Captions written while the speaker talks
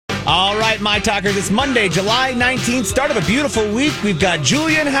All right, my talkers, it's Monday, July 19th, start of a beautiful week. We've got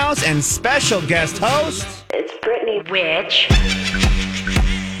Julia in house and special guest host. It's Brittany. Witch.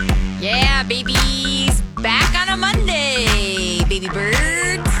 Yeah, babies. Back on a Monday, baby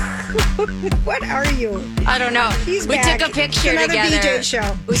birds. What are you? I don't know. He's we back. took a picture Another together. BJ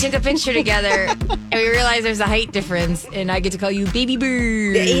show. We took a picture together, and we realized there's a height difference, and I get to call you baby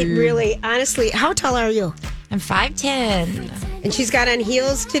bird. It really, honestly, how tall are you? I'm 5'10". And she's got on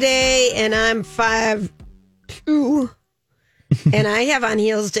heels today, and I'm 5'2". And I have on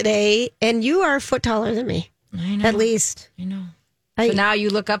heels today, and you are a foot taller than me. I know. At least. I know. So now you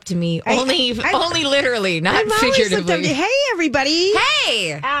look up to me, only literally, not I've always looked up figuratively. to- Hey, everybody.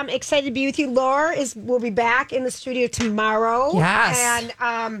 Hey! I'm excited to be with you. Laura will be back in the studio tomorrow. Yes.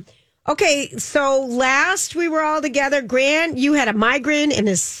 And, okay, so last we were all together, Grant, you had a migraine and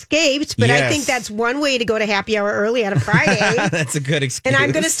escaped, but I Yes. think that's one way to go to happy hour early on a Friday. That's a good excuse. And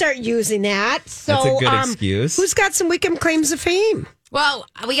I'm going to start using that. So, That's a good excuse. Who's got some weekend claims of fame? Well,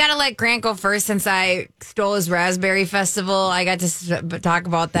 we got to let Grant go first since I stole his Raspberry Festival. I got to talk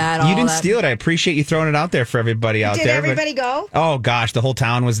about that. You didn't steal it. I appreciate you throwing it out there for everybody out Did there. everybody go? Oh, gosh. The whole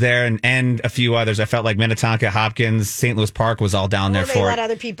town was there and a few others. I felt like Minnetonka, Hopkins, St. Louis Park was all down there They for let it.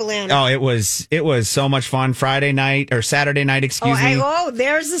 other people in. Oh, it was so much fun. Friday night or Saturday night, excuse me.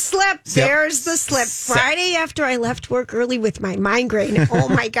 There's the slip. There's the slip. Friday after I left work early with my migraine. Oh,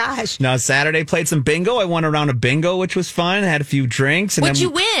 my gosh. No, Saturday played some bingo. I won a round of bingo, which was fun. Had a few drinks. And What'd then you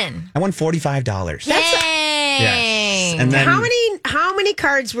win? I won $45. Yay! Yes. And then How many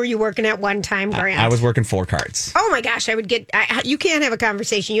cards were you working at one time, Grant? I was working 4 cards. Oh my gosh, you can't have a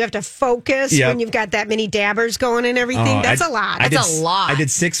conversation. You have to focus when you've got that many dabbers going and everything. Oh, That's a lot. That's a lot. I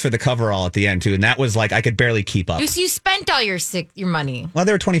did 6 for the coverall at the end too, and that was like I could barely keep up. You spent all your money. Well,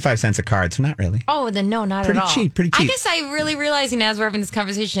 they were 25 cents a card, so not really. Oh, then no, not Pretty at all. cheap. I guess I really realizing as we're having this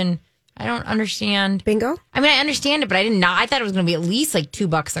conversation, I don't understand. Bingo? I mean, I understand it, but I thought it was going to be at least like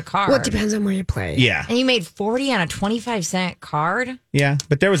 $2 a card. Well, it depends on where you play. Yeah. And you made 40 on a 25-cent card? Yeah,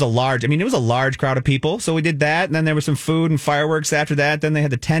 but there was it was a large crowd of people, so we did that, and then there was some food and fireworks after that. Then they had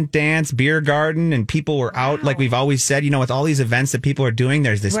the tent dance, beer garden, and people were out, like we've always said, with all these events that people are doing,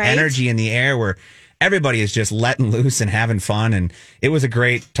 there's this energy in the air where everybody is just letting loose and having fun, and it was a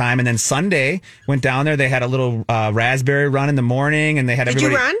great time. And then Sunday, went down there, they had a little raspberry run in the morning, and they had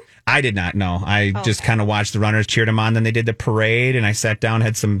everybody... Did you run? I did not know. I just kind of watched the runners, cheered them on. Then they did the parade, and I sat down,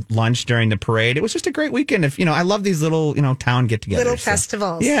 had some lunch during the parade. It was just a great weekend. I love these little, town get-togethers. Little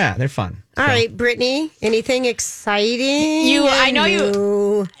festivals. Yeah, they're fun. All right, Brittany, anything exciting? I know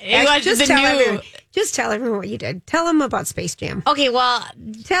you. Just tell everyone what you did. Tell them about Space Jam. Okay, well,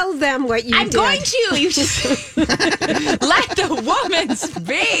 Tell them what you did. I'm going to. You just let the woman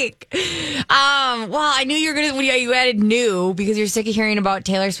speak. Well, I knew you were going to. You added new because you're sick of hearing about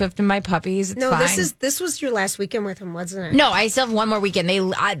Taylor Swift and my puppies. It's No, fine. this was your last weekend with him, wasn't it? No, I still have one more weekend.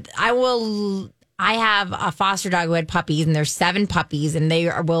 I have a foster dog who had puppies, and there's 7 puppies, and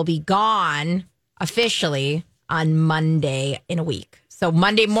they will be gone officially on Monday in a week. So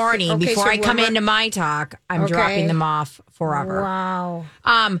Monday morning, before I come into my talk, I'm dropping them off forever. Wow.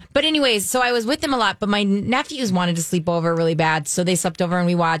 But anyways, so I was with them a lot, but my nephews wanted to sleep over really bad, so they slept over and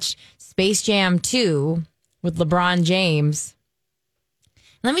we watched Space Jam 2 with LeBron James.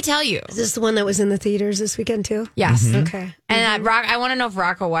 Let me tell you. Is this the one that was in the theaters this weekend too? Yes. Mm-hmm. Okay. And I want to know if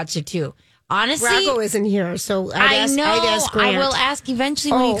Rocco watched it too. Honestly, Rocco isn't here, so I'd ask Grant. I will ask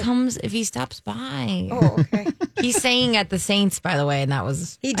eventually when he comes, if he stops by. Oh, okay. He's saying at the Saints, by the way, and that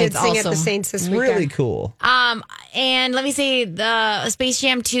was He did sing at the Saints this weekend. Really cool. And let me say, the Space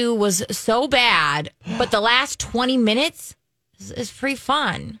Jam 2 was so bad, but the last 20 minutes is pretty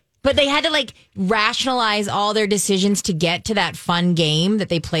fun. But they had to rationalize all their decisions to get to that fun game that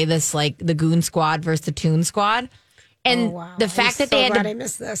they play this the Goon Squad versus the Toon Squad. And the fact that they had to I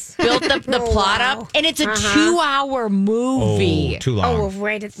missed this. build the plot up, and it's a 2-hour movie. Oh, too long. Oh,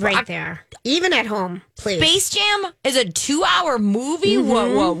 right there. Even at home, please. Space Jam is a 2-hour movie.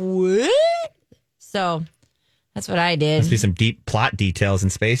 What? So that's what I did. Must be some deep plot details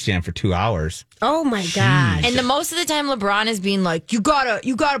in Space Jam for 2 hours. Oh my gosh. And the most of the time, LeBron is being like, "You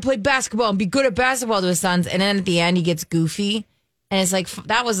gotta play basketball and be good at basketball" to his sons, and then at the end he gets goofy, and it's like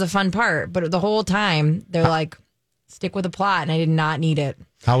that was the fun part. But the whole time they're like, "Stick with the plot," and I did not need it.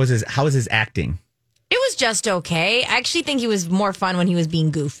 How was his acting? It was just okay. I actually think he was more fun when he was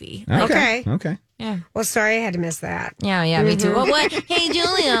being goofy. Okay. Yeah. Well, sorry I had to miss that. Yeah, me too. Well, hey,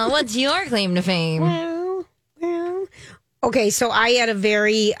 Julia, what's your claim to fame? Well. Okay, so I had a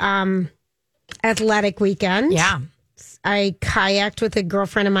very athletic weekend. Yeah. I kayaked with a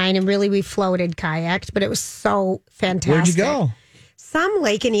girlfriend of mine, and really we floated kayaked, but it was so fantastic. Where'd you go? some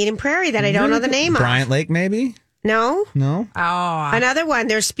lake in Eden Prairie that I don't know the name Bryant of. Lake, maybe? No? No? Oh, Another one.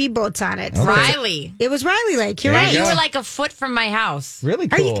 There's speedboats on it. Riley. It was Riley Lake. You're There right. you You go. were like a foot from my house. Really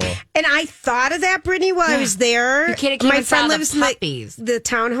Are you- cool. and I thought of that, Brittany, while I was there. You can't even My saw friend the lives puppies. in the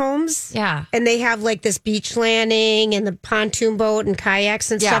townhomes. Yeah. And they have like this beach landing and the pontoon boat and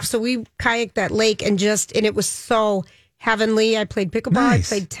kayaks and Yeah. stuff. So we kayaked that lake and it was so heavenly. I played pickleball.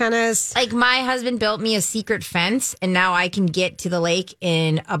 Nice. I played tennis. Like my husband built me a secret fence, and now I can get to the lake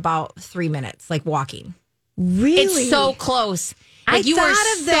in about 3 minutes, like walking. Really? It's so close. Like you are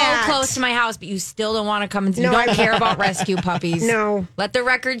thought of that. so close to my house, but you still don't want to come and No, you don't I- care about rescue puppies. No. Let the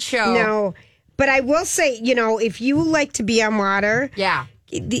record show. No. But I will say, if you like to be on water, Yeah.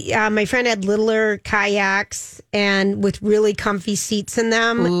 my friend had littler kayaks and with really comfy seats in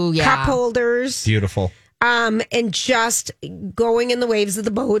them, Ooh, yeah. cup holders, Beautiful. and just going in the waves of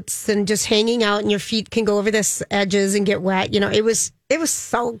the boats and just hanging out, and your feet can go over the edges and get wet. It was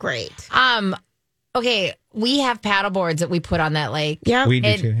so great. Okay, we have paddle boards that we put on that lake. Yeah, We do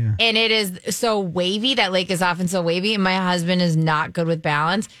And, too, yeah. and it is so wavy. That lake is often so wavy, and my husband is not good with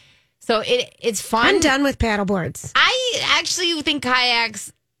balance. So it's fun. I'm done with paddle boards. I actually think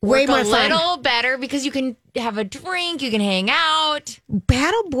kayaks Way work more a fun. little better because you can have a drink, you can hang out.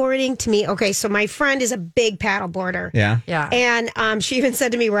 Paddle boarding to me. Okay, so my friend is a big paddle boarder. Yeah. Yeah. And she even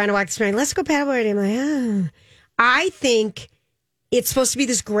said to me, we're on a walk this morning, let's go paddleboarding. I'm like, I think it's supposed to be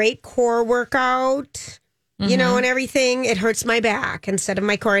this great core workout, and everything. It hurts my back instead of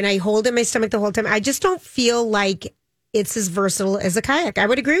my core. And I hold it in my stomach the whole time. I just don't feel like it's as versatile as a kayak. I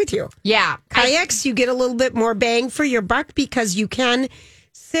would agree with you. Yeah. Kayaks, you get a little bit more bang for your buck because you can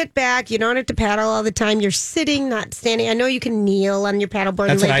sit back. You don't have to paddle all the time. You're sitting, not standing. I know you can kneel on your paddleboard.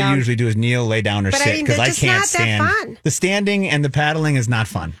 That's and what lay I down. usually do is kneel, lay down, or But I sit mean, because they're I just can't not that stand. fun. The standing and the paddling is not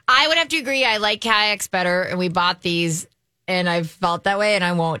fun. I would have to agree. I like kayaks better, and we bought these, and I felt that way, and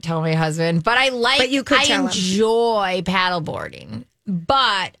I won't tell my husband. But But you could I tell him. enjoy paddleboarding,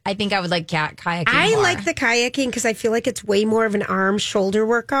 but I think I would like kayaking. I more. like the kayaking because I feel like it's way more of an arm shoulder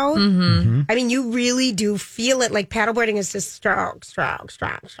workout. Mm-hmm. I mean, you really do feel it. Like paddleboarding is just stroke.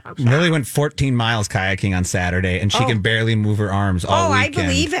 Lily went 14 miles kayaking on Saturday, and she can barely move her arms all I weekend.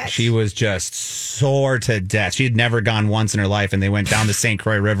 believe it. She was just sore to death. She had never gone once in her life, and they went down the St.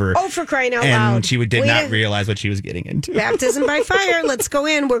 Croix River. Oh, for crying out and loud! she did Way not to- realize what she was getting into. Baptism by fire. Let's go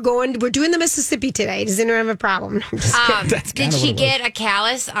in. We're doing the Mississippi today. Does anyone have a problem? I'm just kidding. That's Did kinda she what it was. get a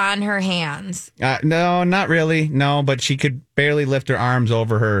callus on her hands? No, not really. No, but she could barely lift her arms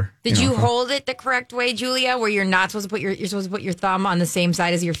over her. Did you hold it the correct way, Julia? Where you're not supposed to you're supposed to put your thumb on the same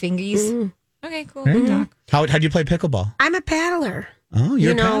side as your fingies? Okay, cool. Good talk. How'd you play pickleball? I'm a paddler. Oh,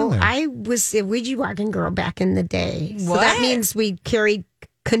 you're a paddler. I was a Ouija walking girl back in the day. So What? that means we carried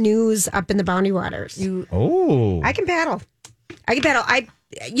canoes up in the boundary waters. Oh. I can paddle.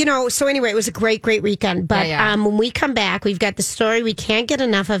 So anyway, it was a great weekend. But Yeah. when we come back, we've got the story we can't get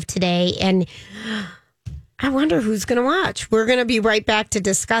enough of today. And I wonder who's going to watch. We're going to be right back to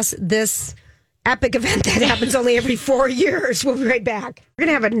discuss this epic event that happens only every 4 years. We'll be right back. We're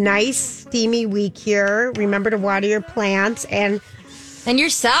going to have a nice, steamy week here. Remember to water your plants and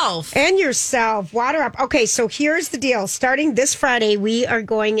yourself. yourself. Water up. Okay, so here's the deal. Starting this Friday, we are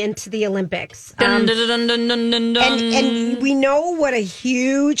going into the Olympics. Dun, dun, dun, dun, dun, dun, dun. And we know what a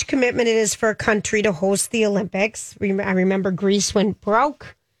huge commitment it is for a country to host the Olympics. I remember Greece went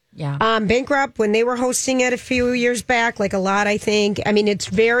broke, Yeah. bankrupt when they were hosting it a few years back, like a lot, I think. I mean, it's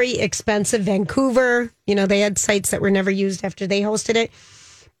very expensive. Vancouver, they had sites that were never used after they hosted it.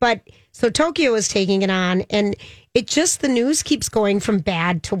 But so Tokyo is taking it on, and the news keeps going from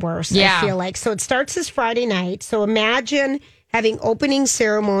bad to worse, Yeah. I feel like. So it starts this Friday night. So imagine having opening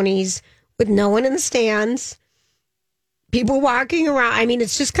ceremonies with no one in the stands, people walking around. I mean,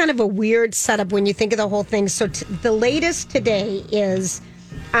 it's just kind of a weird setup when you think of the whole thing. So the latest today is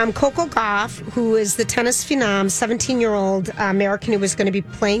Coco Gauff, who is the tennis phenom, 17-year-old American who was going to be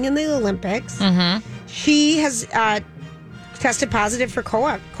playing in the Olympics. Mm-hmm. She has tested positive for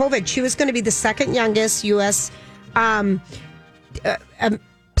COVID. She was going to be the second youngest U.S.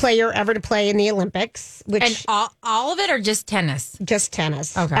 Player ever to play in the Olympics, which And all of it or just tennis? just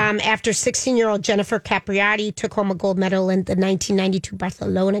tennis. Okay. After 16-year-old Jennifer Capriati took home a gold medal in the 1992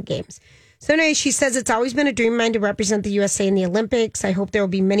 Barcelona Games. So anyway, she says it's always been a dream of mine to represent the USA in the Olympics. I hope there will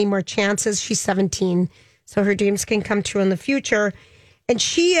be many more chances. She's 17, so her dreams can come true in the future. And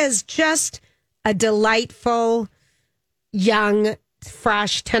she is just a delightful young,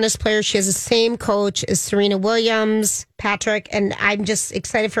 fresh tennis player. She has the same coach as Serena Williams, Patrick, and I'm just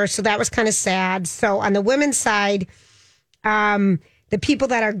excited for her. So that was kind of sad. So on the women's side, the people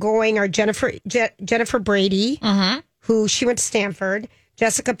that are going are Jennifer Brady, who she went to Stanford,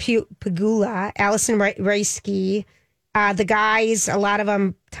 Jessica Pegula, Allison Reisky, the guys, a lot of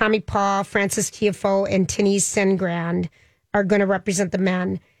them, Tommy Paul, Francis Tiafoe, and Tinny Sengrand are going to represent the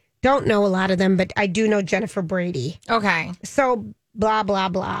men. Don't know a lot of them, but I do know Jennifer Brady. Okay. So, blah, blah,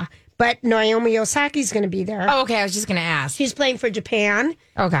 blah. But Naomi Osaki's going to be there. Oh, okay. I was just going to ask. She's playing for Japan.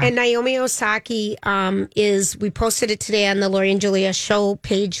 Okay. And Naomi Osaki we posted it today on the Lori and Julia show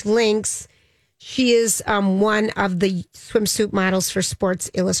page links. She is one of the swimsuit models for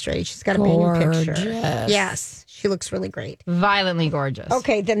Sports Illustrated. She's got a bathing picture. Yes. She looks really great. Violently gorgeous.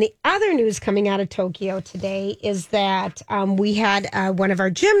 Okay. Then the other news coming out of Tokyo today is that we had one of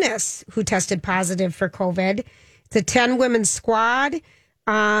our gymnasts who tested positive for COVID. It's a 10 women squad.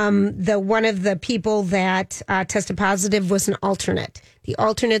 One of the people that tested positive was an alternate. The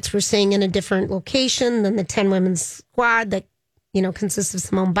alternates were staying in a different location than the 10 women's squad that, consists of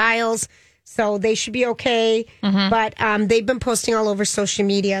Simone Biles. So they should be okay. Mm-hmm. But they've been posting all over social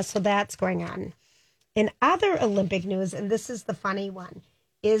media. So that's going on. In other Olympic news, and this is the funny one,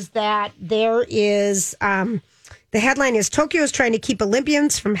 is that there is the headline is Tokyo is trying to keep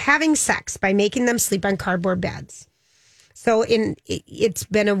Olympians from having sex by making them sleep on cardboard beds. So it's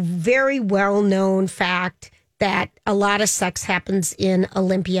been a very well-known fact that a lot of sex happens in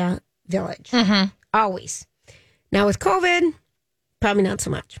Olympia Village. Mm-hmm. Always. Now with COVID, probably not so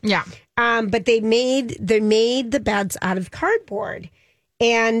much. Yeah. But they made the beds out of cardboard.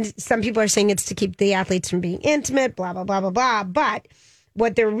 And some people are saying it's to keep the athletes from being intimate, blah, blah, blah, blah, blah. But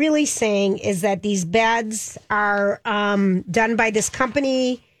what they're really saying is that these beds are done by this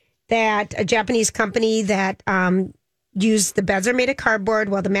company, a Japanese company that the beds are made of cardboard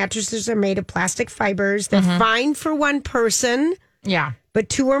while the mattresses are made of plastic fibers. They're fine for one person. Yeah. But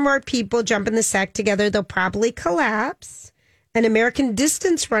 2 or more people jump in the sack together, they'll probably collapse. An American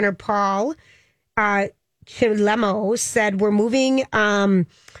distance runner, Paul Chilemo, said, we're moving from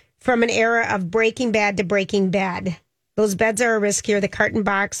an era of Breaking Bad to Breaking Bed. Those beds are riskier. The carton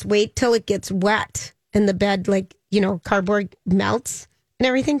box, wait till it gets wet and the bed, cardboard melts and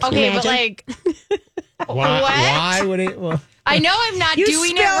everything. Can you imagine? But why would it? Well, I know I'm not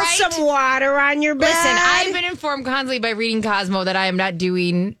doing it right. You spill some water on your bed. Listen, I've been informed constantly by reading Cosmo that I am not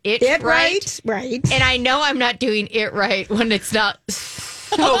doing it right. Right. And I know I'm not doing it right when it's not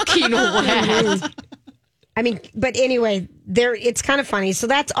soaking wet. I mean, but anyway, it's kind of funny. So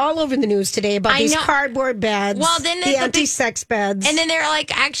that's all over the news today about these cardboard beds, the anti-sex beds. And then they're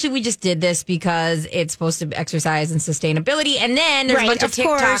like, actually, we just did this because it's supposed to exercise and sustainability. And then there's a bunch of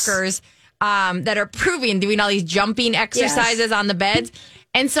TikTokers that are doing all these jumping exercises on the beds.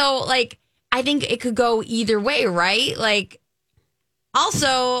 And so, I think it could go either way, right?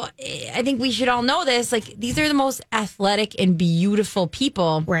 Also, I think we should all know this. These are the most athletic and beautiful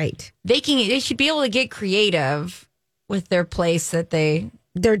people. Right. They should be able to get creative with their place that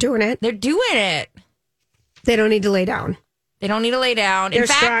they're doing it. They're doing it. They don't need to lay down. They don't need to lay down. They're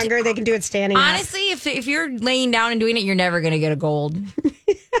stronger. They can do it standing honestly, up. if you're laying down and doing it, you're never going to get a gold.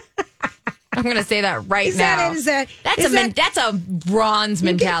 I'm going to say that now. That's a bronze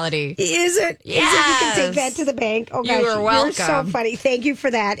mentality. Is it? Yes. You can take that to the bank. Oh, gosh, you are welcome. You're so funny. Thank you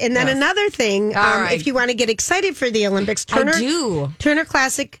for that. And then another thing, if you want to get excited for the Olympics, Turner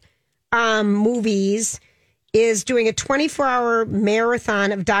Classic Movies is doing a 24-hour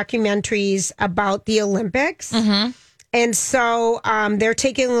marathon of documentaries about the Olympics. Mm-hmm. And so they're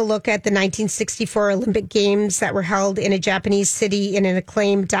taking a look at the 1964 Olympic Games that were held in a Japanese city in an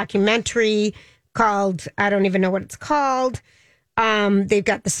acclaimed documentary called, I don't even know what it's called. They've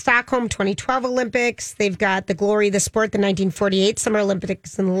got the Stockholm 2012 Olympics. They've got the Glory of the Sport, the 1948 Summer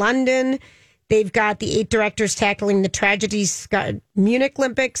Olympics in London. They've got the 8 directors tackling the tragedies, Munich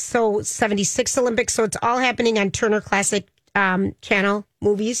Olympics, so 76 Olympics. So it's all happening on Turner Classic Channel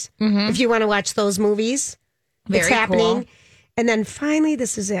movies. Mm-hmm. If you want to watch those movies. It's happening. Cool. And then finally,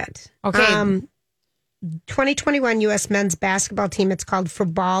 this is it. Okay. 2021 U.S. men's basketball team. It's called For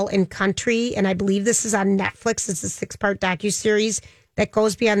Ball and Country. And I believe this is on Netflix. It's a 6-part docuseries that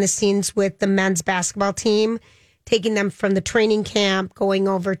goes beyond the scenes with the men's basketball team, taking them from the training camp, going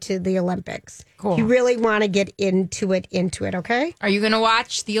over to the Olympics. Cool. You really want to get into it, okay? Are you going to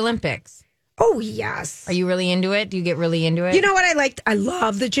watch the Olympics? Oh, yes. Are you really into it? Do you get really into it? You know what I liked? I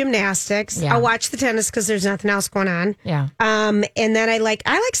love the gymnastics. Yeah. I'll watch the tennis because there's nothing else going on. Yeah. And then I like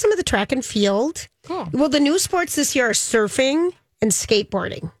some of the track and field. Cool. Well, the new sports this year are surfing and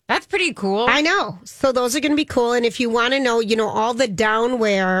skateboarding. That's pretty cool. I know. So those are going to be cool. And if you want to know, all the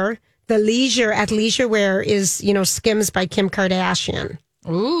downwear, the leisure wear is, Skims by Kim Kardashian.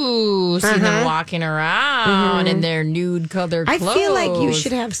 Ooh, see them walking around in their nude colored clothes. I feel like you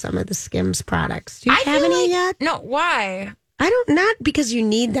should have some of the Skims products. Do you have any yet? No, why? Not because you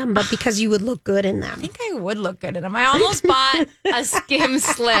need them, but because you would look good in them. I think I would look good in them. I almost bought a Skim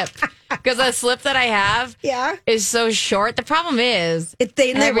slip because the slip that I have is so short. The problem is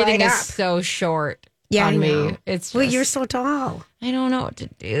everything is so short on me. It's well, you're so tall. I don't know what to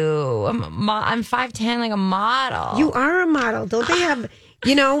do. I'm 5'10", like a model. You are a model. Don't they have,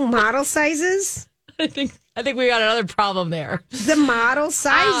 model sizes? I think we got another problem there. The model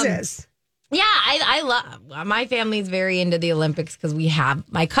sizes. Yeah, I love my family's very into the Olympics because we have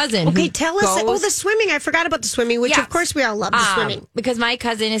my cousin. Okay, tell us. The swimming. I forgot about the swimming, which of course we all love the swimming. Because my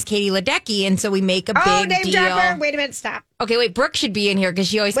cousin is Katie Ledecky, and so we make a big name deal. dropper. Wait a minute, stop. Okay, wait, Brooke should be in here because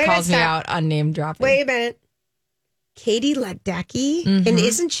she always calls me out on name dropping. Wait a minute. Katie Ledecky,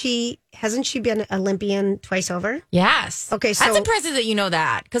 and hasn't she been Olympian twice over? Yes. Okay, so that's impressive that you know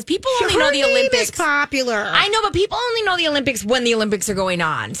that because people only know the Olympics. Is popular. I know, but people only know the Olympics when the Olympics are going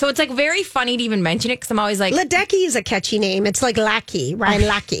on. So it's like very funny to even mention it because I'm always like, Ledecky is a catchy name. It's like Lackey, Ryan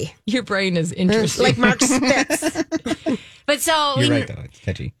Lackey. Your brain is interesting, like Mark Spitz. But so you're right though, it's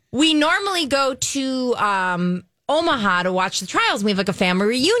catchy. We normally go to Omaha to watch the trials. We have like a family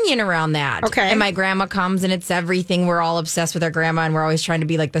reunion around that. Okay. And my grandma comes and it's everything. We're all obsessed with our grandma and we're always trying to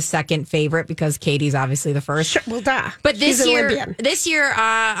be like the second favorite because Katie's obviously the first. Sure, well, duh. But She's an Olympian. this year,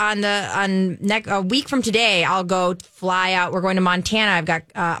 a week from today, I'll go fly out. We're going to Montana. I've got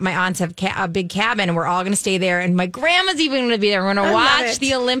my aunts have a big cabin and we're all going to stay there. And my grandma's even going to be there. We're going to watch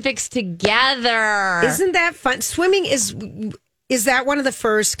the Olympics together. Isn't that fun? Swimming is that one of the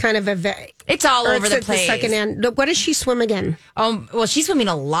first kind of event? It's all over the place. The second end. What does she swim again? Well, she's swimming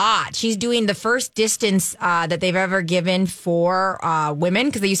a lot. She's doing the first distance that they've ever given for women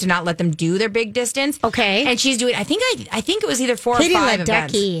because they used to not let them do their big distance. Okay, and she's doing. I think it was either 4 or 5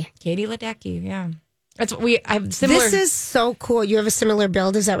 events. Katie Ledecky, yeah. That's what I have similar. This is so cool. You have a similar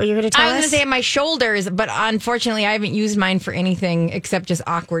build. Is that what you're going to tell us? I was going to say my shoulders, but unfortunately, I haven't used mine for anything except just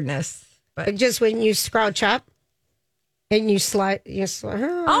awkwardness. But just when you scrouch up. And you slide. Now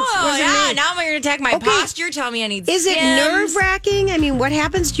I'm going to attack my posture. Tell me I need Is it nerve-wracking? I mean, what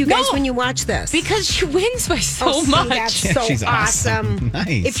happens to you guys when you watch this? Because she wins by so much. That's so she's awesome.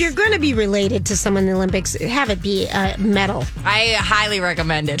 Nice. If you're going to be related to someone in the Olympics, have it be medal. I highly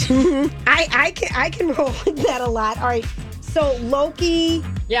recommend it. I can roll with that a lot. All right. So Loki.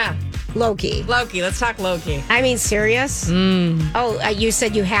 Yeah. Loki. Let's talk Loki. I mean, serious? Oh, you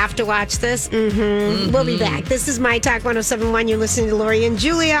said you have to watch this? We'll be back. This is My Talk 1071. You're listening to Lori and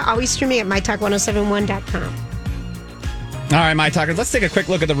Julia. Always streaming at mytalk1071.com. All right, My Talkers, let's take a quick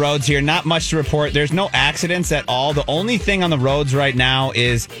look at the roads here. Not much to report. There's no accidents at all. The only thing on the roads right now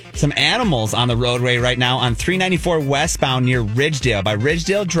is some animals on the roadway right now on 394 westbound near Ridgedale, by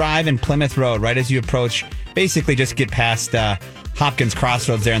Ridgedale Drive and Plymouth Road, right as you approach. Basically, just get past Hopkins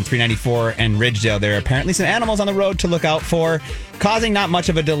Crossroads there on 394 and Ridgedale. There are apparently some animals on the road to look out for, causing not much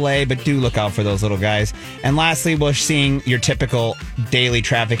of a delay, but do look out for those little guys. And lastly, we're seeing your typical daily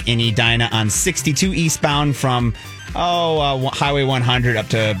traffic in Edina on 62 eastbound from Highway 100 up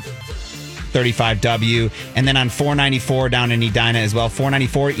to 35W, and then on 494 down in Edina as well.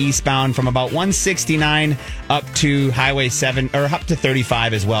 494 eastbound from about 169 up to Highway 7 or up to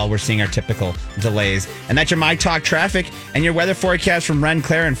 35 as well. We're seeing our typical delays. And that's your My Talk traffic. And your weather forecast from Ren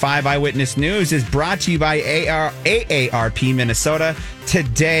Claire and 5 Eyewitness News is brought to you by AARP Minnesota.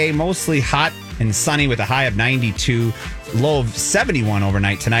 Today, mostly hot and sunny with a high of 92, low of 71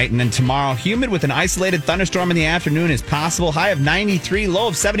 overnight tonight. And then tomorrow, humid with an isolated thunderstorm in the afternoon is possible. High of 93, low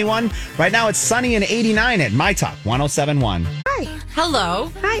of 71. Right now, it's sunny and 89 at My Talk 1071. Hi.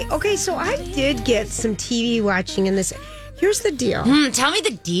 Hello. Hi. Okay, so I did get some TV watching in this. Here's the deal. Tell me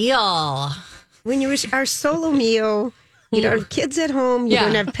the deal. When you are solo meal, you don't have kids at home, you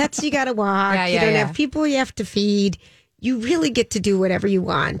don't have pets you got to walk, you don't have people you have to feed. You really get to do whatever you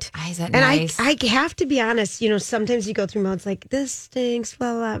want. Is that and nice? I have to be honest, sometimes you go through modes like, this stinks,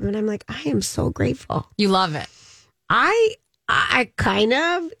 blah, blah, blah. And I'm like, I am so grateful. You love it. I kind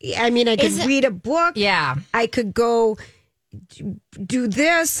of, I could read a book. Yeah. I could go do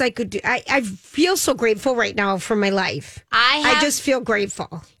this. I feel so grateful right now for my life. I just feel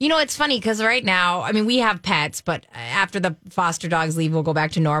grateful. It's funny because right now, we have pets, but after the foster dogs leave, we'll go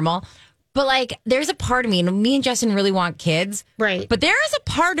back to normal. But, there's a part of me, and me and Justin really want kids. Right. But there is a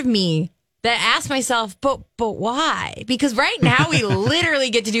part of me that asks myself, but why? Because right now we literally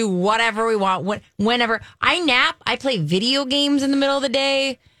get to do whatever we want, whenever. I nap. I play video games in the middle of the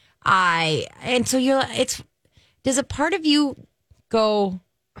day. Does a part of you go,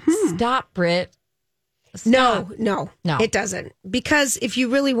 stop, Britt? No, it doesn't. Because if you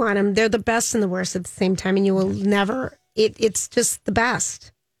really want them, they're the best and the worst at the same time, and you will never. It's just the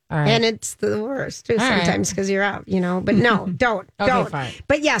best. All right. And it's the worst too sometimes because you're out, But no, don't. Fine.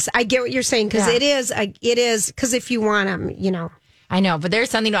 But yes, I get what you're saying because it is because if you want them, I know, but there's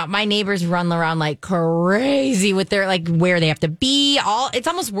something about my neighbors run around like crazy with their where they have to be. It's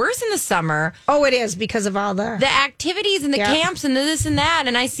almost worse in the summer. Oh, it is because of all the activities and the camps and the this and that.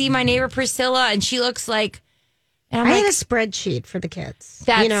 And I see my neighbor Priscilla, and she looks like. And I had a spreadsheet for the kids,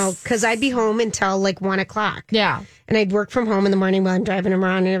 because I'd be home until 1 o'clock. Yeah. And I'd work from home in the morning while I'm driving them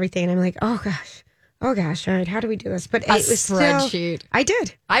around and everything. And I'm like, oh gosh, all right, how do we do this? But it was spreadsheet. I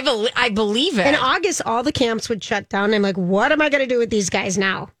did. I believe it. In August, all the camps would shut down. I'm like, what am I going to do with these guys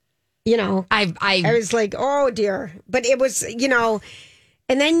now? I was like, oh dear. But it was,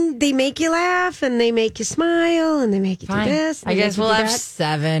 and then they make you laugh and they make you smile and they make you do this. I guess we'll have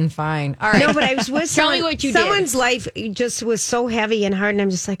 7. Fine. All right. No, but I was with Tell me what you someone's life just was so heavy and hard. And I'm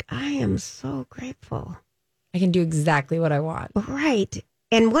just like, I am so grateful. I can do exactly what I want. Right.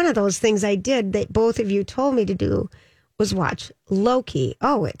 And one of those things I did that both of you told me to do was watch Loki.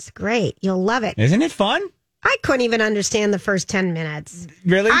 Oh, it's great. You'll love it. Isn't it fun? I couldn't even understand the first 10 minutes.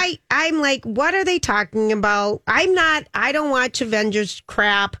 Really? I'm like, what are they talking about? I don't watch Avengers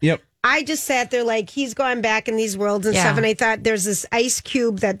crap. Yep. I just sat there like, he's gone back in these worlds and stuff. And I thought there's this ice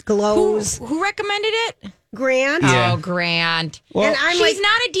cube that glows. Who recommended it? Grant. Yeah. Oh, Grant. Well, and she's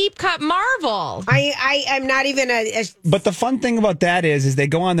not a deep cut Marvel. I'm not even But the fun thing about that is they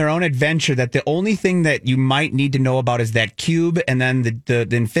go on their own adventure that the only thing that you might need to know about is that cube and then the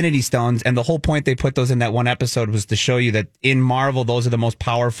Infinity Stones. And the whole point they put those in that one episode was to show you that in Marvel, those are the most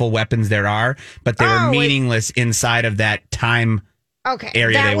powerful weapons there are, but they were meaningless inside of that time. Okay,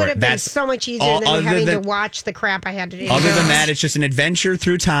 area that would have been so much easier than having to watch the crap I had to do. Other than that, it's just an adventure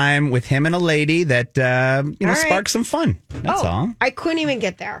through time with him and a lady that sparks some fun. That's all. I couldn't even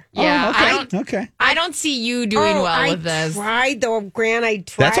get there. Yeah, okay. I don't see you doing well with this. I tried though, Grant. I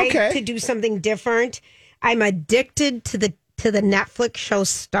tried to do something different. I'm addicted to the Netflix show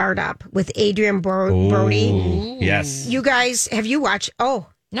Startup with Adrian Brody. Yes. You guys, have you watched? Oh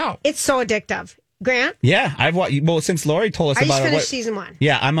no, it's so addictive. Grant? Yeah, I've watched. Well, since Lori told us I about just finished season 1.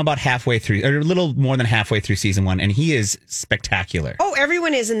 Yeah, I'm about halfway through, or a little more than halfway through season 1, and he is spectacular. Oh,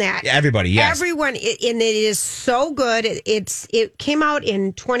 everyone is in that. Everybody, yes. Everyone, and it is so good. It came out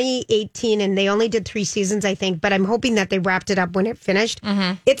in 2018, and they only did 3 seasons, I think. But I'm hoping that they wrapped it up when it finished.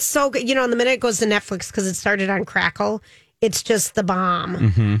 Mm-hmm. It's so good. The minute it goes to Netflix, because it started on Crackle, it's just the bomb.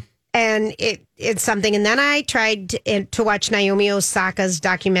 Mm-hmm. And it's something. And then I tried to watch Naomi Osaka's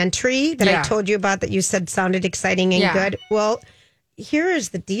documentary that I told you about that you said sounded exciting and good. Well, here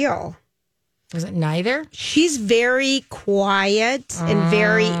is the deal. Was it neither? She's very quiet and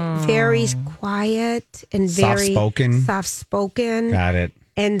very, very quiet and very soft-spoken. Got it.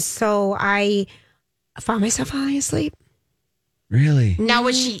 And so I found myself falling asleep. Really? Now,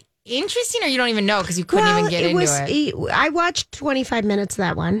 was she interesting, or you don't even know because you couldn't even get into it? I watched 25 minutes of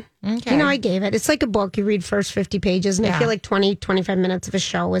that one. Okay. I gave it. It's like a book. You read first 50 pages, and I feel like 20, 25 minutes of a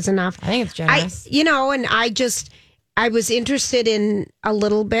show is enough. I think it's generous. And I was interested in a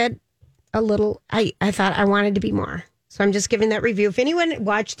little. I thought I wanted to be more. So I'm just giving that review. If anyone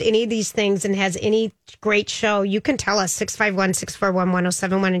watched any of these things and has any great show, you can tell us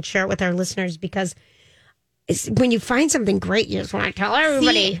 651-641-1071 and share it with our listeners, because when you find something great, you just want to tell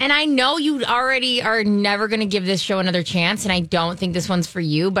everybody. See, and I know you already are never going to give this show another chance, and I don't think this one's for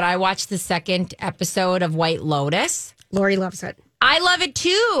you, but I watched the 2nd episode of White Lotus. Lori loves it. I love it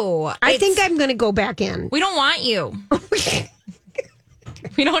too. I think I'm going to go back in. We don't want you.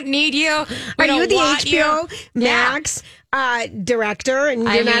 We don't need you. Are you the HBO Max director, and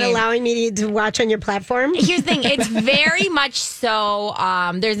you're not allowing me to watch on your platform? Here's the thing. It's very much so.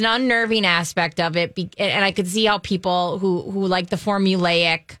 There's an unnerving aspect of it, and I could see how people who like the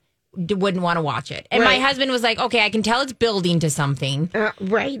formulaic wouldn't want to watch it. And my husband was like, okay, I can tell it's building to something.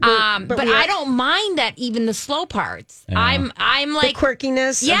 Right. But I don't mind that, even the slow parts. Yeah. I'm like... The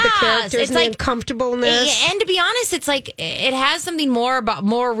quirkiness of the characters and the uncomfortableness. And to be honest, it's like it has something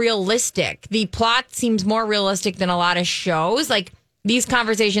more realistic. The plot seems more realistic than a lot of shows. Like, these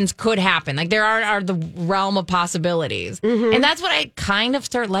conversations could happen. Like, there are the realm of possibilities. Mm-hmm. And that's what I kind of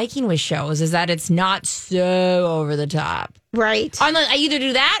start liking with shows, is that it's not so over the top. Right. I either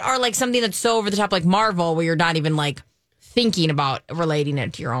do that or like something that's so over the top, like Marvel, where you're not even like thinking about relating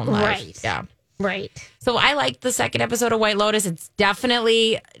it to your own life. Right. Yeah. Right. So I liked the second episode of White Lotus. It's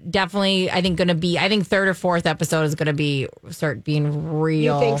definitely, I think I think third or fourth episode is going to start being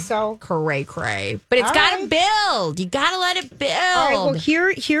real. You think so? Cray. But it's got to build. You got to let it build. All right. Well,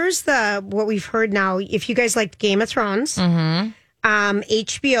 here's what we've heard now. If you guys liked Game of Thrones,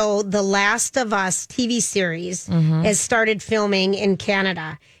 HBO, The Last of Us TV series has started filming in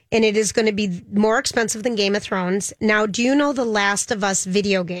Canada. And it is going to be more expensive than Game of Thrones. Now, do you know The Last of Us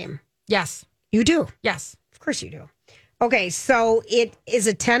video game? Yes. You do? Yes. Of course you do. Okay, so it is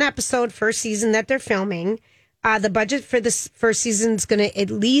a 10-episode first season that they're filming. The budget for this first season is going to at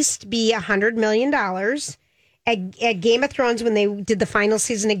least be $100 million. At Game of Thrones, when they did the final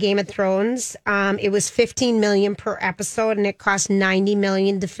season of Game of Thrones, it was $15 million per episode, and it cost $90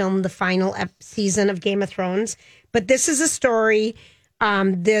 million to film the final season of Game of Thrones. But this is a story,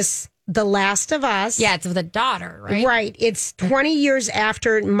 The Last of Us. Yeah, it's with a daughter, right? Right. It's 20 years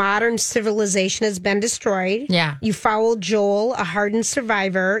after modern civilization has been destroyed. Yeah. You follow Joel, a hardened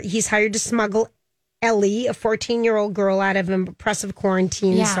survivor. He's hired to smuggle Ellie, a 14-year-old girl, out of an oppressive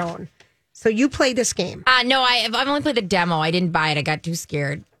quarantine zone. So you play this game. No, I've only played the demo. I didn't buy it. I got too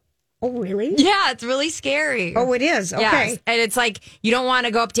scared. Oh, really? Yeah, it's really scary. Oh, it is? Okay. Yes. And it's like, you don't want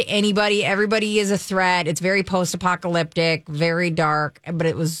to go up to anybody. Everybody is a threat. It's very post-apocalyptic, very dark, but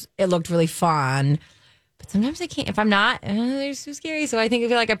it looked really fun. But sometimes I can't. If I'm not, they're too scary. So I feel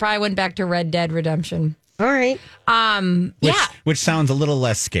like I probably went back to Red Dead Redemption. All right. Which sounds a little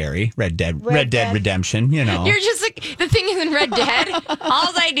less scary. Red Dead Redemption, you know. You're just like, the thing is in Red Dead, all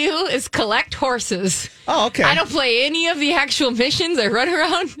I do is collect horses. Oh, okay. I don't play any of the actual missions. I run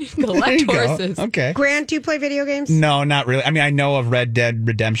around and collect horses. Go. Okay. Grant, do you play video games? No, not really. I mean, I know of Red Dead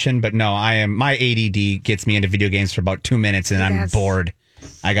Redemption, but no, my ADD gets me into video games for about 2 minutes and I'm bored.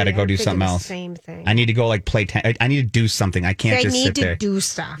 I got to go do something else. Same thing. I need to go play. I need to do something. I can't just sit there. I need to do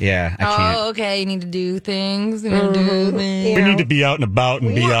stuff. Yeah, I can't. Oh, okay. You need to do things. You need to do things. We need to be out and about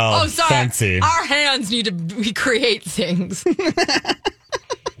and be all fancy. Our hands need to recreate things.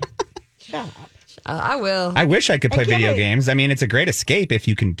 Shut up. I will. I wish I could play video games. I mean, it's a great escape if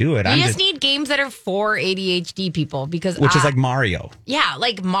you can do it. You just need games that are for ADHD people which is like Mario. Yeah,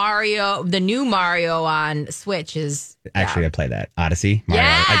 like Mario. The new Mario on Switch is. Actually, I play that. Odyssey. Mario,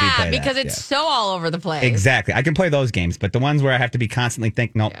 yeah, I do play because that. it's so all over the place. Exactly. I can play those games, but the ones where I have to be constantly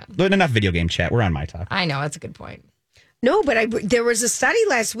thinking, no, enough video game chat. We're on my talk. I know, that's a good point. No, but there was a study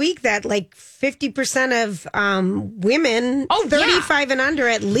last week that like 50% of women 35 and under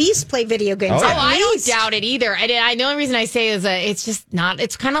at least play video games. I don't doubt it either. The only reason I say is that it's just not,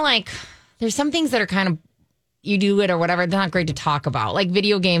 it's kind of like, there's some things that are kind of, you do it or whatever, they're not great to talk about. Like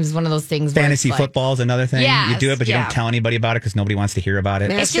video games is one of those things. Fantasy football is another thing. Yes, you do it, but you don't tell anybody about it because nobody wants to hear about it.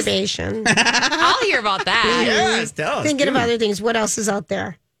 Masturbation. I'll hear about that. Yes, Thinking of other things. What else is out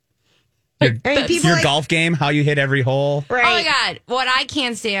there? Your golf game, how you hit every hole. Right. Oh my God. What I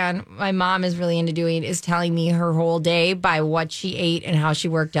can't stand, my mom is really into doing, is telling me her whole day by what she ate and how she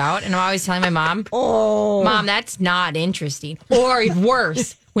worked out. And I'm always telling my mom, Mom, that's not interesting. Or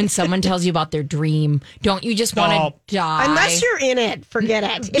worse, when someone tells you about their dream, don't you just want to die? Unless you're in it, forget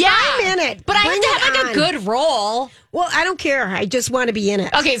it. If I'm in it, but I have to have like a good role. Well, I don't care. I just want to be in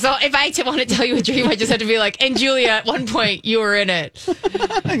it. Okay, so if I want to tell you a dream, I just have to be like, and Julia, at one point, you were in it.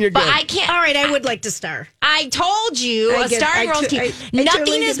 You're good. But I can't. All right, I would like to star. I told you, a starring role team.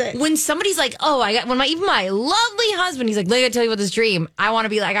 Nothing is, when somebody's like, even my lovely husband, he's like, let me tell you about this dream. I want to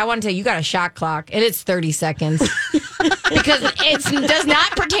be like, I want to tell you, you got a shot clock, and it's 30 seconds. Because it does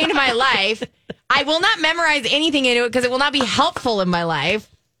not pertain to my life. I will not memorize anything into it because it will not be helpful in my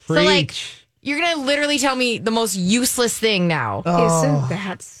life. Preach. So, like, you're going to literally tell me the most useless thing now. Isn't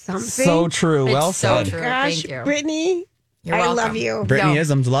that something? So true. Well It's so said. true. Gosh, Thank you. Brittany, You're I welcome. love you.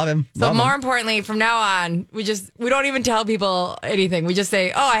 Britney-isms, love him. So Love more him. importantly, from now on, we don't even tell people anything. We just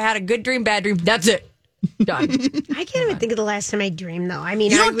say, I had a good dream, bad dream. That's it. Done. I can't even think of the last time I dreamed, though. I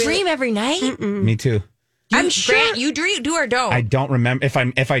mean, You don't dream every night? Me too. I'm sure. Grant, you do or don't? I don't remember.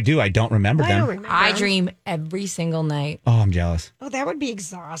 If I do, I don't remember I them. don't remember. I dream every single night. Oh, I'm jealous. Oh, that would be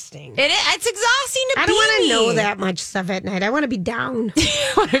exhausting. It's exhausting to be I don't want me. to know that much stuff at night. I want to be down.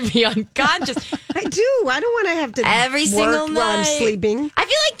 I want to be unconscious. I do. I don't want to have to Every work single while I'm night. sleeping. I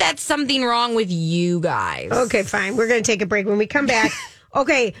feel like that's something wrong with you guys. Okay, fine. We're going to take a break. When we come back,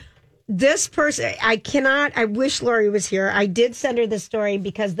 okay, this person, I wish Lori was here. I did send her the story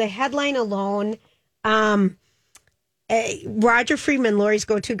because the headline alone, Roger Freeman, Lori's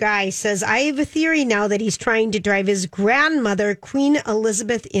go-to guy, says, I have a theory now that he's trying to drive his grandmother, Queen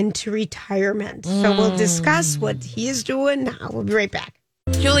Elizabeth, into retirement. So we'll discuss what he is doing now. We'll be right back.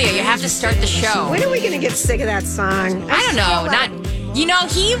 Julia, you have to start the show. When are we going to get sick of that song? I don't know.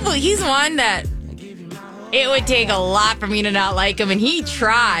 He's one that It would take a lot for me to not like him, and he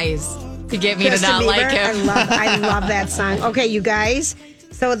tries to get me Justin to not Bieber, like him. I love that song. Okay, you guys.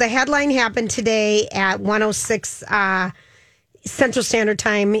 So the headline happened today at 1:06 Central Standard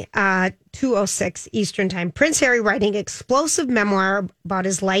Time, 2:06 Eastern Time. Prince Harry writing explosive memoir about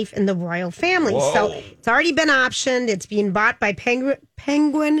his life in the royal family. Whoa. So it's already been optioned. It's being bought by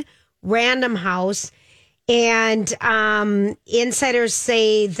Penguin Random House. And insiders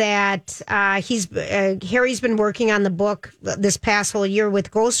say that Harry's been working on the book this past whole year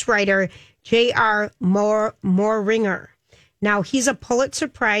with ghostwriter J.R. Mooringer. Now, he's a Pulitzer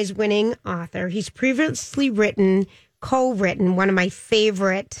Prize winning author. He's previously co-written one of my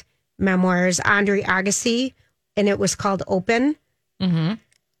favorite memoirs, Andre Agassi, and it was called Open. Mm-hmm.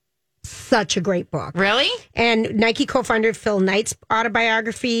 Such a great book. Really? And Nike co-founder Phil Knight's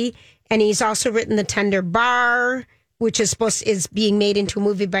autobiography. And he's also written The Tender Bar, which is being made into a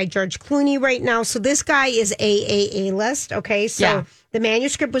movie by George Clooney right now. So this guy is A list. Okay. So the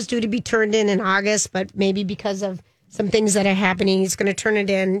manuscript was due to be turned in August, but maybe because of some things that are happening, he's going to turn it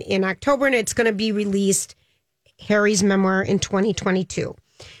in October, and it's going to be released, Harry's memoir, in 2022.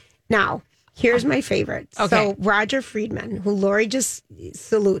 Now, here's my favorite. Okay. So Roger Friedman, who Lori just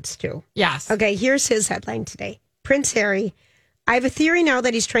salutes to. Yes. Okay, here's his headline today. Prince Harry, I have a theory now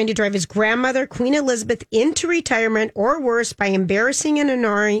that he's trying to drive his grandmother, Queen Elizabeth, into retirement or worse by embarrassing and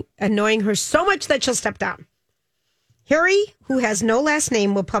annoying her so much that she'll step down. Harry, who has no last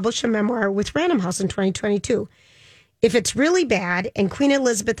name, will publish a memoir with Random House in 2022. If it's really bad and Queen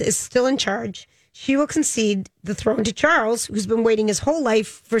Elizabeth is still in charge, she will concede the throne to Charles, who's been waiting his whole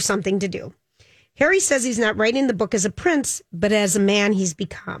life for something to do. Harry says he's not writing the book as a prince, but as a man he's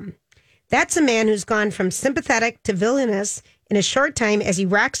become. That's a man who's gone from sympathetic to villainous in a short time as he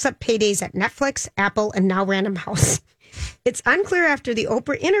racks up paydays at Netflix, Apple, and now Random House. It's unclear after the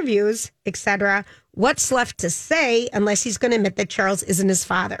Oprah interviews, etc., what's left to say unless he's going to admit that Charles isn't his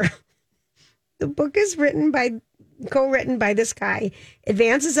father. The book is co-written by this guy.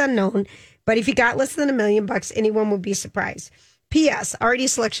 Advance is unknown, but if he got less than $1 million, anyone would be surprised. P.S. Already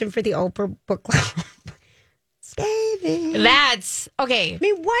selection for the Oprah Book Club. Scathing. That's okay. I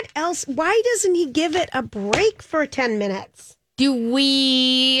mean, what else? Why doesn't he give it a break for 10 minutes? Do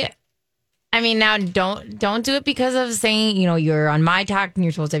we? I mean, now don't do it because of saying, you're on My Talk and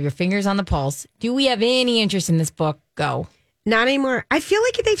you're supposed to have your fingers on the pulse. Do we have any interest in this book? Go. Not anymore. I feel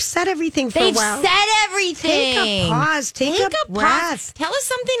like they've said everything for a while. They've said everything. Take a pause. Take a breath. Pause. Tell us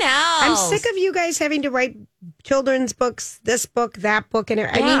something else. I'm sick of you guys having to write children's books, this book, that book. And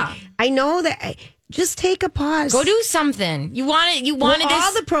I mean, I know that. Just take a pause. Go do something. You wanted this.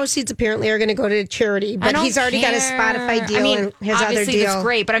 All the proceeds apparently are going to go to charity, but he's already got his Spotify deal and his other deal. Obviously, that's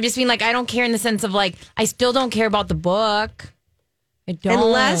great, but I'm just being like, I don't care in the sense of like, I still don't care about the book. I don't.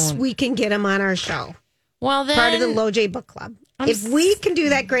 Unless we can get him on our show. Well, then. Part of the Low J Book Club. If we can do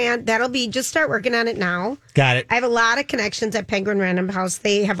that, Grant, that'll be, just start working on it now. Got it. I have a lot of connections at Penguin Random House.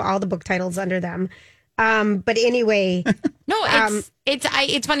 They have all the book titles under them. But anyway. No,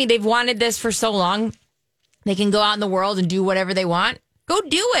 it's funny. They've wanted this for so long. They can go out in the world and do whatever they want. Go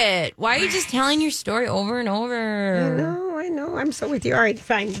do it. Why are you just telling your story over and over? I know. I'm so with you. All right,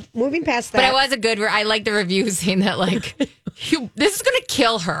 fine. Moving past that. But it was I like the review saying that, like, this is going to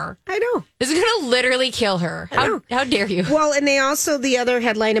kill her. I know. This is going to literally kill her. How dare you? Well, and they also, the other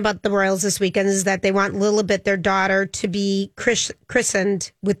headline about the royals this weekend is that they want Lilibet, their daughter, to be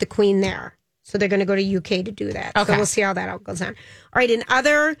christened with the Queen there. So they're going to go to UK to do that. Okay. So we'll see how that all goes on. All right, in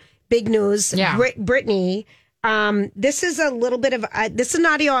other big news, Brittany. This is a little bit of this is an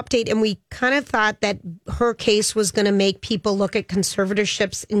audio update, and we kind of thought that her case was going to make people look at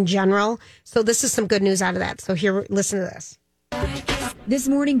conservatorships in general. So this is some good news out of that. So here, listen to this. This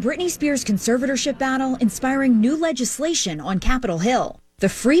morning, Britney Spears' conservatorship battle inspiring new legislation on Capitol Hill. The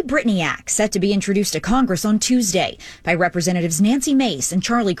Free Britney Act, set to be introduced to Congress on Tuesday by Representatives Nancy Mace and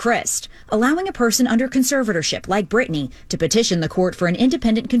Charlie Crist, allowing a person under conservatorship like Britney to petition the court for an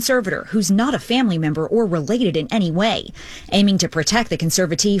independent conservator who's not a family member or related in any way, aiming to protect the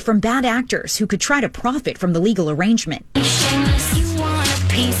conservatee from bad actors who could try to profit from the legal arrangement.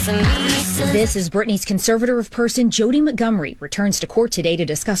 This is Britney's conservator of person Jody Montgomery returns to court today to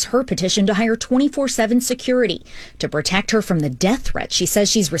discuss her petition to hire 24/7 security to protect her from the death threat she says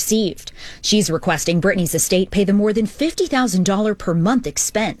she's received. She's requesting Britney's estate pay the more than $50,000 per month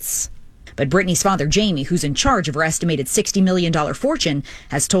expense. But Britney's father, Jamie, who's in charge of her estimated $60 million fortune,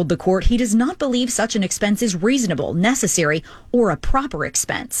 has told the court he does not believe such an expense is reasonable, necessary, or a proper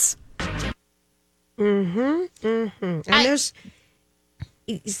expense. And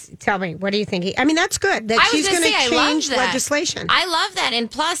Tell me, what are you thinking? I mean, that's good that she's going to change legislation. I love that. And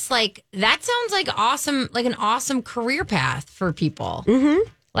plus, like, that sounds like an awesome career path for people. Mm-hmm.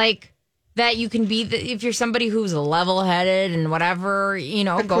 Like, that you can be, if you're somebody who's level-headed and whatever,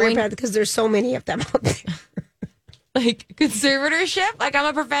 career path, because there's so many of them out there. Like, conservatorship? Like, I'm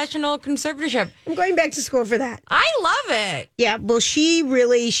a professional conservatorship. I'm going back to school for that. I love it. Yeah, well, she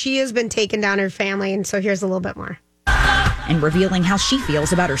has been taking down her family, and so here's a little bit more. And revealing how she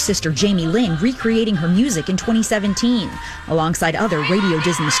feels about her sister Jamie Lynn recreating her music in 2017, alongside other Radio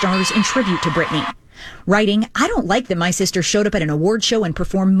Disney stars in tribute to Britney. Writing, I don't like that my sister showed up at an award show and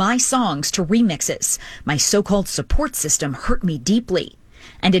performed my songs to remixes. My so-called support system hurt me deeply.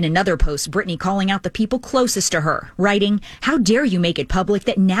 And in another post, Britney calling out the people closest to her, writing, how dare you make it public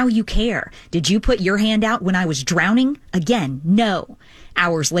that now you care? Did you put your hand out when I was drowning? Again, no.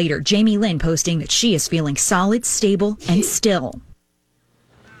 Hours later, Jamie Lynn posting that she is feeling solid, stable, and still.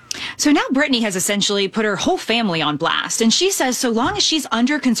 So now Britney has essentially put her whole family on blast, and she says so long as she's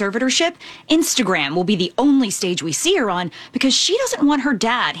under conservatorship, Instagram will be the only stage we see her on because she doesn't want her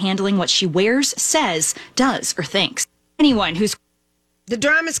dad handling what she wears, says, does, or thinks. Anyone who's... The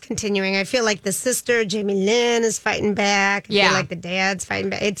drama's continuing. I feel like the sister, Jamie Lynn, is fighting back. I feel like the dad's fighting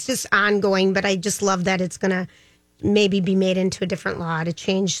back. It's just ongoing, but I just love that it's going to maybe be made into a different law to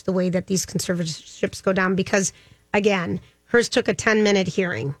change the way that these conservatorships go down. Because, again, hers took a 10-minute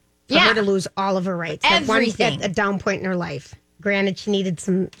hearing for her to lose all of her rights. Everything. At a down point in her life. Granted, she needed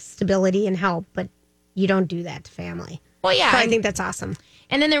some stability and help, but you don't do that to family. Well, yeah. So I think that's awesome.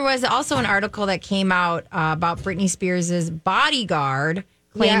 And then there was also an article that came out about Britney Spears' bodyguard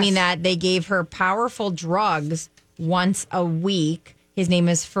claiming that they gave her powerful drugs once a week. His name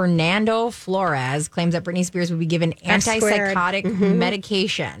is Fernando Flores, claims that Britney Spears would be given antipsychotic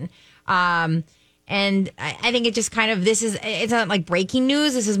medication. And I think it just kind of, it's not like breaking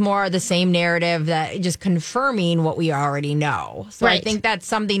news. This is more the same narrative that just confirming what we already know. So I think that's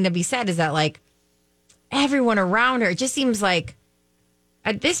something to be said is that like everyone around her, it just seems like,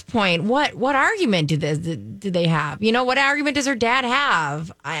 at this point, what argument do they have? What argument does her dad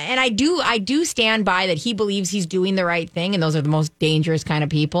have? And I do stand by that he believes he's doing the right thing, and those are the most dangerous kind of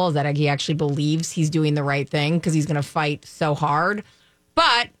people, is that he actually believes he's doing the right thing because he's going to fight so hard.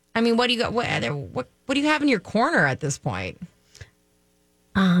 But I mean, what do you got? What do you have in your corner at this point?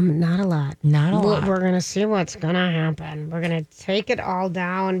 Not a lot. Not a lot. We're going to see what's going to happen. We're going to take it all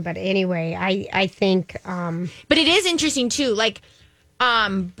down. But anyway, I think. But it is interesting too, like.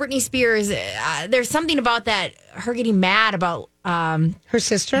 Britney Spears, there's something about that, her getting mad about her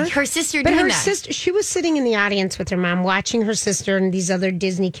sister. Her sister but doing her that. Sister, she was sitting in the audience with her mom, watching her sister and these other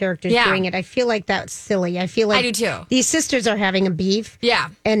Disney characters doing it. I feel like that's silly. I feel like I do too. These sisters are having a beef. Yeah.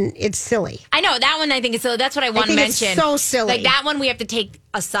 And it's silly. I know, that one I think is silly. That's what I want to mention. It's so silly. Like that one we have to take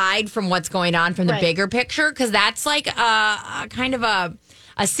aside from what's going on from the bigger picture, because that's like a kind of a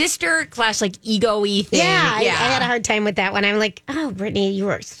sister / like ego-y thing. Yeah, I had a hard time with that one. I'm like, oh, Brittany,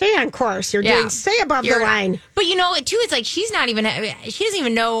 stay on course. Stay above the line. But too, it's like she doesn't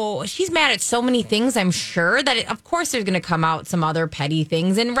even know. She's mad at so many things, I'm sure, that of course there's going to come out some other petty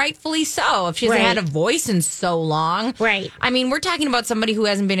things, and rightfully so, if she hasn't had a voice in so long. Right. I mean, we're talking about somebody who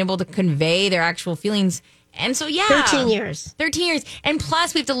hasn't been able to convey their actual feelings. And so, 13 years. 13 years. And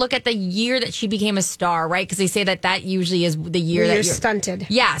plus, we have to look at the year that she became a star, right? Because they say that usually is the year that you're stunted.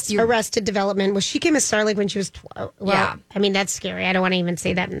 Yes. Arrested development. Well, she became a star like when she was 12. Well, I mean, that's scary. I don't want to even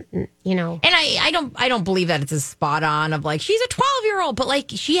say that, And I don't believe that it's a spot on of like, she's a 12-year-old, but like,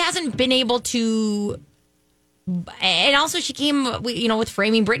 she hasn't been able to. And also, she came, with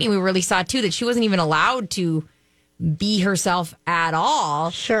Framing Britney, we really saw too that she wasn't even allowed to be herself at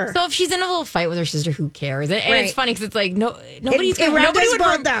all. Sure. So if she's in a little fight with her sister, who cares? And it's funny because it's like nobody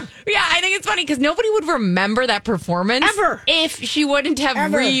would. Them. Yeah, I think it's funny because nobody would remember that performance ever if she wouldn't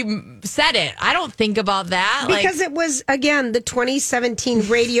have said it. I don't think about that because it was again the 2017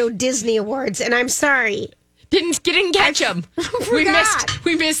 Radio Disney Awards, and I'm sorry. Didn't catch them. We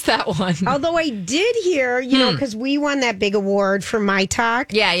missed that one. Although I did hear, because we won that big award for My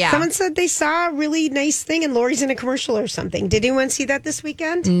Talk. Yeah. Someone said they saw a really nice thing and Lori's in a commercial or something. Did anyone see that this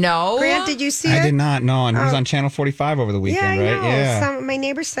weekend? No. Grant, did you see it? I did not, no. And it was on Channel 45 over the weekend, right? Yeah. My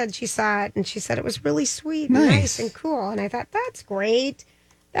neighbor said she saw it and she said it was really sweet and nice and cool. And I thought, that's great.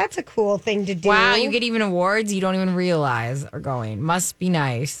 That's a cool thing to do. Wow, you get even awards you don't even realize are going. Must be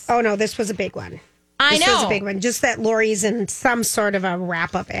nice. Oh, no, this was a big one. This was a big one. Just that Lori's in some sort of a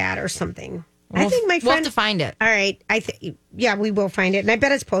wrap-up ad or something. I think my friend... We'll have to find it. All right. We will find it. And I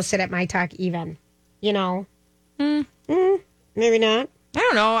bet it's posted at My Talk even. Maybe not. I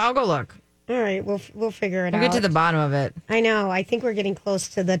don't know. I'll go look. All right, we'll figure it out. We'll get to the bottom of it. I know. I think we're getting close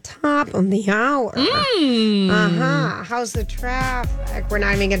to the top of the hour. How's the traffic? We're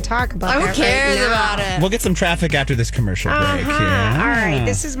not even going to talk about that. Who cares right now. about it? We'll get some traffic after this commercial break. Yeah. All right.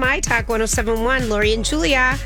 This is My Talk 107.1. Lori and Julia.